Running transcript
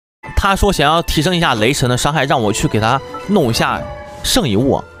他说想要提升一下雷神的伤害，让我去给他弄一下圣遗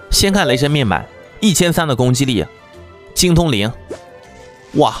物。先看雷神面板，1300的攻击力，精通0，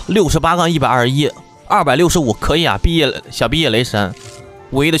哇，68-121。265可以啊，小毕业雷神，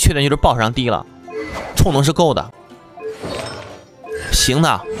唯一的缺点就是爆伤低了，充能是够的，行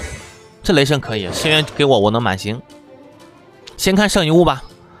的，这雷神可以，先元给我能满行。先看圣遗物吧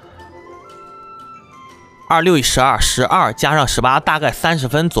，26-12，12加上18，大概30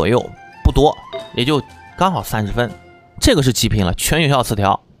分左右，不多，也就刚好30分，这个是极品了，全有效词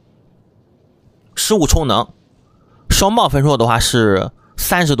条，15充能，双爆分数的话是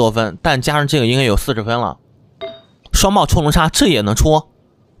30多分，但加上这个应该有40分了。双爆充能差这也能出，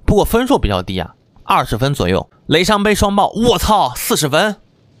不过分数比较低啊，20分左右。雷伤杯双爆，我操，40分，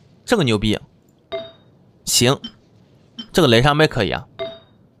这个牛逼。行，这个雷伤杯可以啊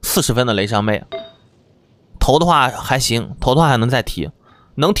，40分的雷伤杯。头的话还行，头的话还能再提，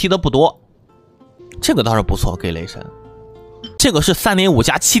能提的不多。这个倒是不错，给雷神。这个是3.5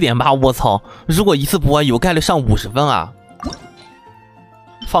加7.8，我操，如果一次不完有概率上50分啊。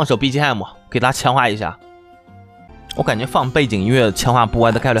放首 BGM 给它强化一下，我感觉放背景音乐强化不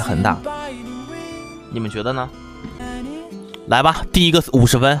歪的概率很大，你们觉得呢？来吧，第一个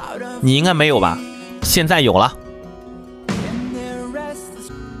50分，你应该没有吧？现在有了，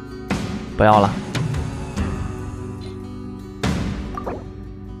不要了，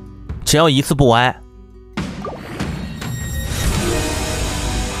只要一次不歪。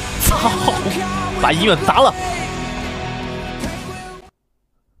操！把音乐砸了。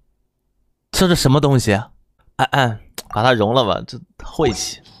这是什么东西？把它融了吧，这晦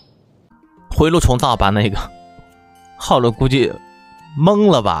气。回炉重造吧，那个浩伦估计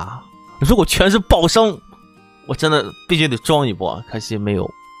懵了吧？如果全是爆伤，我真的必须得装一波，可惜没有。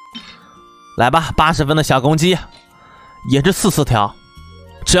来吧，80分的小攻击，也是4次条，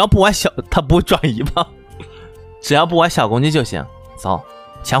只要不玩小，他不会转移吧？只要不玩小攻击就行。走，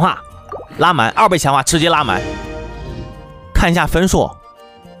强化，拉满2倍强化，直接拉满。看一下分数。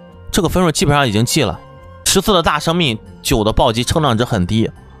这个分数基本上已经记了，14的大生命，9的暴击，成长值很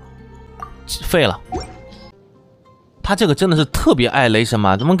低，废了。他这个真的是特别爱雷神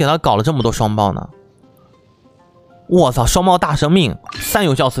吗？怎么给他搞了这么多双爆呢？我操，双爆大生命，3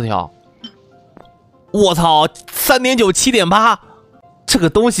有效词条，我操，3.9 7.8，这个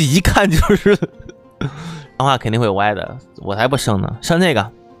东西一看就是讲话肯定会歪的，我才不升呢。升这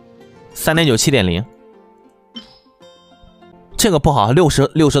个3.9 7.0。这个不好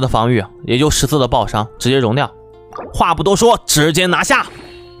，60的防御，也就14的爆伤，直接融掉。话不多说，直接拿下。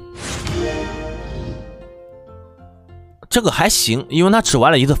这个还行，因为他只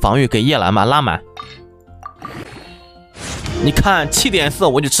玩了一次防御，给叶兰吧拉满。你看7.4，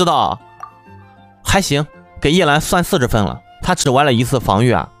我就知道还行，给叶兰算40分了。他只玩了一次防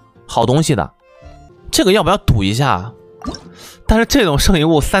御啊，好东西的。这个要不要赌一下？但是这种圣遗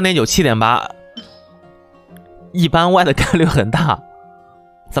物3.9 7.8。一般歪的概率很大，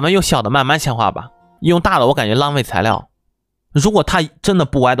咱们用小的慢慢强化吧，用大的我感觉浪费材料。如果他真的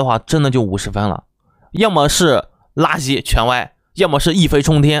不歪的话，真的就50分了，要么是垃圾全歪，要么是一飞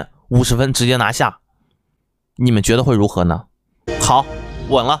冲天50分直接拿下。你们觉得会如何呢？好，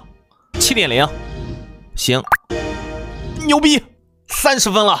稳了 7.0， 行，牛逼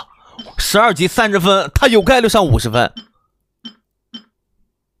，30分了，12级30分，他有概率上50分。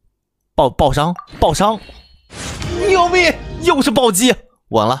爆伤，牛逼，又是暴击，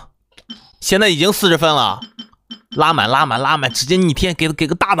稳了，现在已经40分了，拉满，直接逆天，给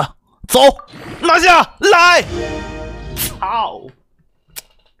个大的，走，拿下来，操！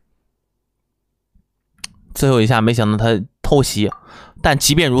最后一下没想到他偷袭，但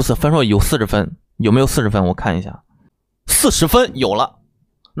即便如此，分数有40分，有没有40分？我看一下，40分有了，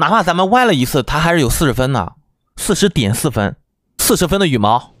哪怕咱们歪了一次，他还是有40分呢，40.4分，40分的羽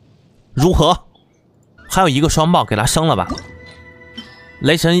毛，如何？还有一个双爆，给他升了吧。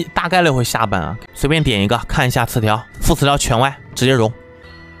雷神大概率会下本啊，随便点一个看一下词条，副词条全歪，直接融。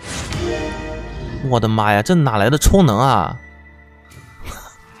我的妈呀，这哪来的充能啊？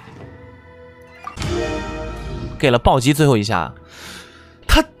给了暴击最后一下，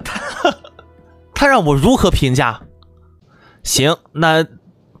他让我如何评价？行，那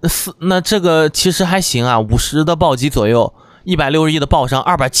这个其实还行啊，50的暴击左右，161的爆伤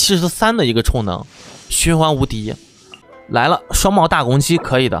，273的一个充能。循环无敌来了，双爆大攻击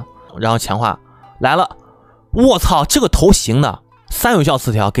可以的，然后强化来了，我操，这个头型的3有效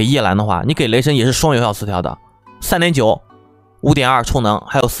词条，给叶兰的话，你给雷神也是双有效词条的，3.9 5.2 充能，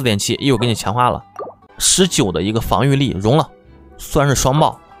还有 4.7， 一会儿给你强化了，19的一个防御力融了，虽然是双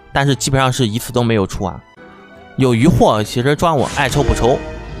爆，但是基本上是一次都没有出啊。有余货其实抓我爱抽不抽，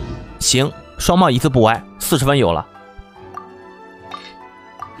行，双帽一次不歪，40分有了。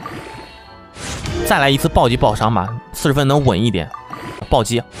再来一次暴击爆伤吧，40分能稳一点。暴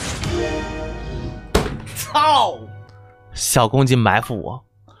击，操！小公鸡埋伏我，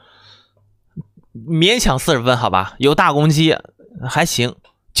勉强40分好吧，有大公鸡还行。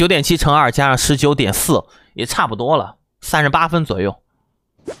9.7乘2加上19.4也差不多了，38分左右。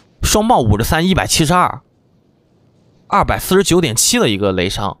双豹53 172，249.7的一个雷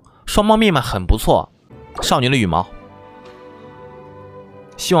伤，双豹面板很不错。少女的羽毛，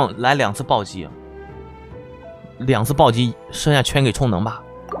希望来2次暴击，2次暴击，剩下全给充能吧。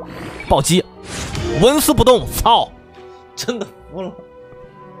暴击，纹丝不动，操！真的服了。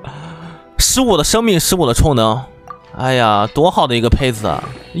15的生命，15的充能，哎呀，多好的一个胚子啊！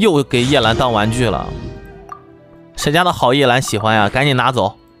又给叶兰当玩具了。谁家的好叶兰喜欢呀？赶紧拿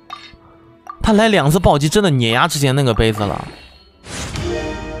走。他来2次暴击，真的碾压之前那个杯子了。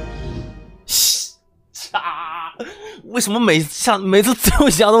为什么每次最后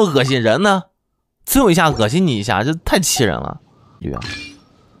一下都恶心人呢？最后一下恶心你一下，这太气人了。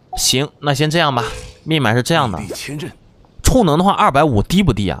行，那先这样吧。面板是这样的，充能的话250低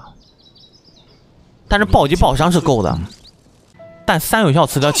不低啊？但是暴击爆伤是够的，但3有效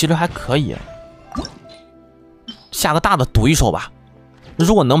词条其实还可以。下个大的赌一手吧。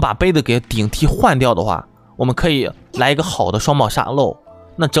如果能把杯子给顶替换掉的话，我们可以来一个好的双爆沙漏，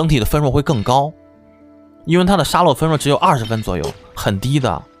那整体的分数会更高。因为它的沙漏分数只有20分左右，很低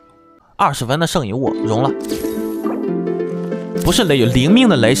的。20分的圣遗物融了，不是0命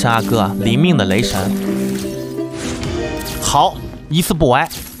的雷神啊哥，0命的雷神。好，一次不歪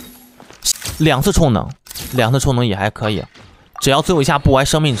，2次充能，2次充能也还可以，只要最后一下不歪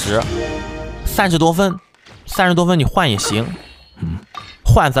生命值，30多分，30多分你换也行。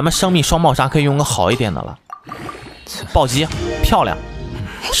换咱们生命双爆杀可以用个好一点的了。暴击漂亮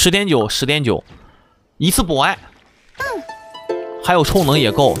，10.9 10.9，一次不歪，还有充能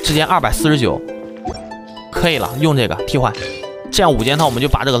也够，之前249，可以了，用这个替换。这样5件套我们就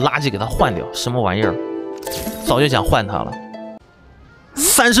把这个垃圾给它换掉，什么玩意儿？早就想换它了。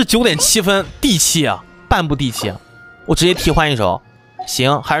39.7分，地气啊，半步地气。我直接替换一手，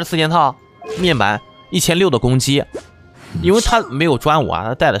行，还是4件套，面板1600的攻击。因为他没有专武啊，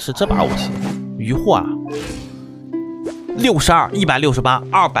他带的是这把武器，渔获啊，62 168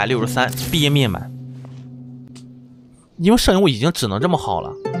 263毕业面板。因为圣遗物已经只能这么好了，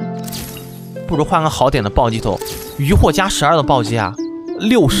不如换个好点的暴击头，渔获加12的暴击啊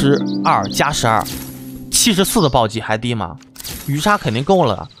，62加12 74的暴击还低吗？鱼叉肯定够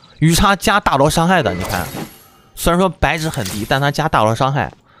了，鱼叉加大招伤害的，你看，虽然说白值很低，但它加大招伤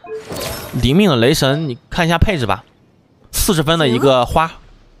害。0命的雷神，你看一下配置吧。40分的一个花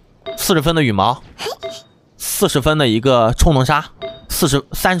，40分的羽毛，40分的一个充能杀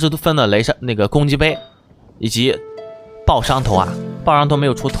，30分的雷神那个攻击杯，以及爆伤头啊，爆伤头没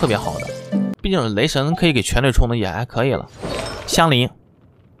有出特别好的，毕竟雷神可以给全队充能也还可以了。香菱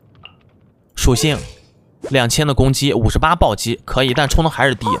属性2000的攻击，58暴击可以，但充能还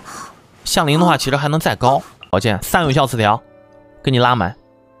是低。香菱的话其实还能再高。宝剑3有效词条，给你拉满。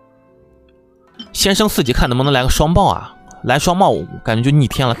先升4级，看能不能来个双爆啊！来双爆，感觉就逆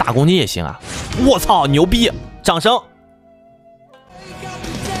天了，大攻击也行啊！我操，牛逼！掌声！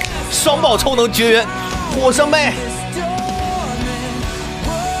双爆充能绝缘，火神杯，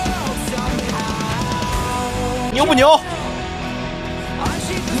牛不牛？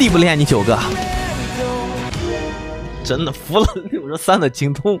厉不厉害你9个？真的服了63的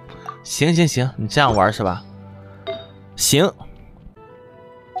精通。行，你这样玩是吧？行。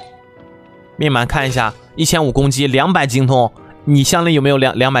面板看一下，1500攻击，200精通，你相邻有没有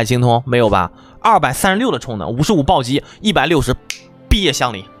200精通？没有吧？236的充能，55暴击，160毕业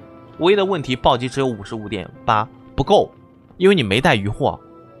相邻。唯一的问题，暴击只有55.8，不够，因为你没带渔获。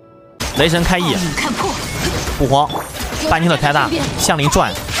雷神开翼，不慌，半天的开大，相邻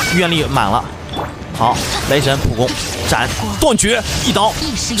转，愿力满了。好，雷神普攻，斩断绝，一刀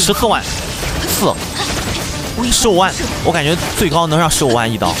14万4，15万，我感觉最高能上15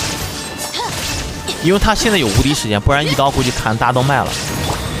万一刀。因为他现在有无敌时间，不然一刀估计砍大家都卖了。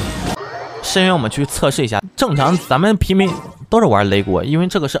深渊我们去测试一下，正常咱们平民都是玩雷国，因为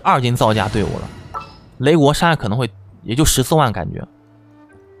这个是2金造价队伍了。雷国伤害可能会也就14万感觉。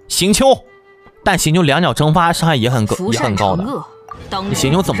行秋，但行秋2角蒸发伤害也很高的。你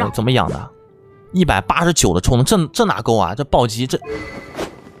行秋怎么养的？189的充能，这哪够啊？这暴击这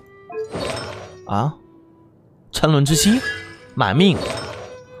啊，沉沦之心，满命。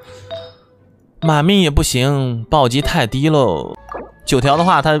满命也不行，暴击太低喽。9条的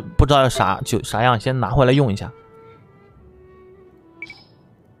话，他不知道啥样，先拿回来用一下。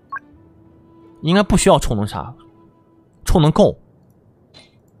应该不需要充能啥，充能够。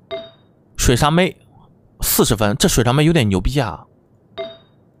水上妹40分，这水上妹有点牛逼啊！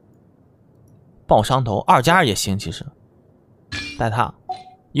爆伤头2+2也行，其实带它，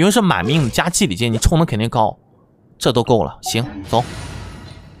因为是满命加祭礼剑，你充能肯定高，这都够了。行，走。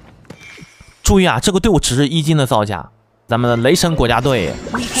注意啊，这个队伍只是1金的造价，咱们的雷神国家队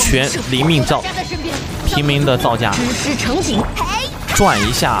全0命造，平民的造价，转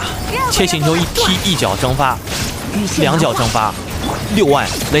一下，切星球一踢1脚蒸发，2脚蒸发，6万，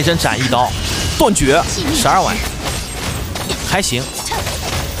雷神斩1刀，断绝12万，还行，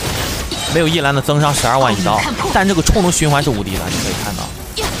没有叶兰的增伤12万1刀，但这个充能循环是无敌的，你可以看到。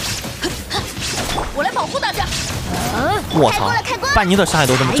我来保护大家。我操，半尼的伤害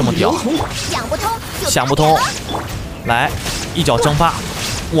都这么屌，想不通，来1脚蒸发，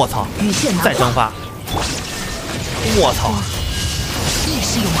我操，再蒸发，我操，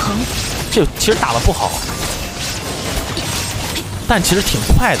这其实打得不好，但其实挺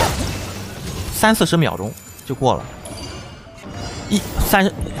快的，30-40秒钟就过了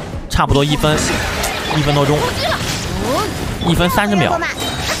，30差不多1分多钟，1分30秒。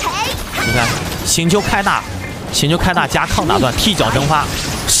你看，星球开大加抗打断，踢脚蒸发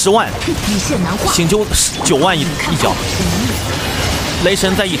10万，星球9万一脚，雷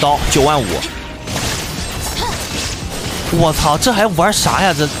神再1刀9万5。我操，这还玩啥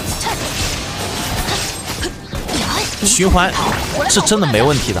呀？这循环是真的没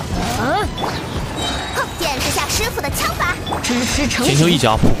问题的。见识下师傅的枪法，星球1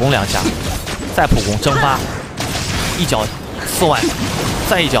脚普攻2下，再普攻蒸发1脚4万，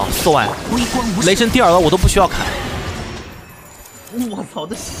再1脚4万。雷神第2个我都不需要砍。我操，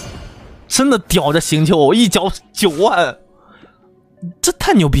这真的屌！这星球1脚9万，这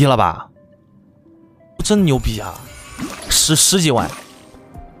太牛逼了吧！真牛逼啊！十几万，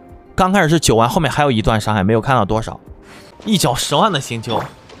刚开始是9万，后面还有一段伤害没有看到多少。1脚10万的星球，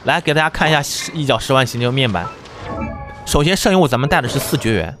来给大家看一下1脚10万星球面板。首先圣遗物咱们带的是4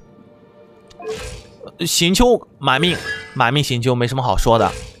绝缘，星球满命星球没什么好说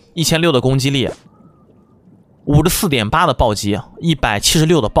的，1600的攻击力，54.8的暴击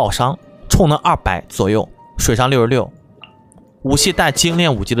，176的爆伤，充能200左右，水上66，武器带精炼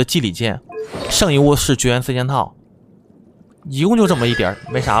5级的祭礼剑，圣遗物是绝缘4件套，一共就这么一点，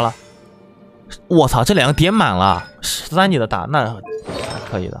没啥了。我操，这2个点满了，13级的大，那还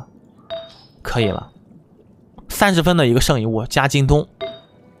可以的，可以了。30分的一个圣遗物加精通，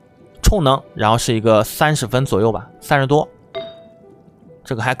充能，然后是一个30分左右吧，30多，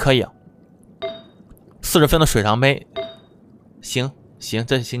这个还可以。40分的水上杯，行，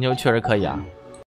这星球确实可以啊。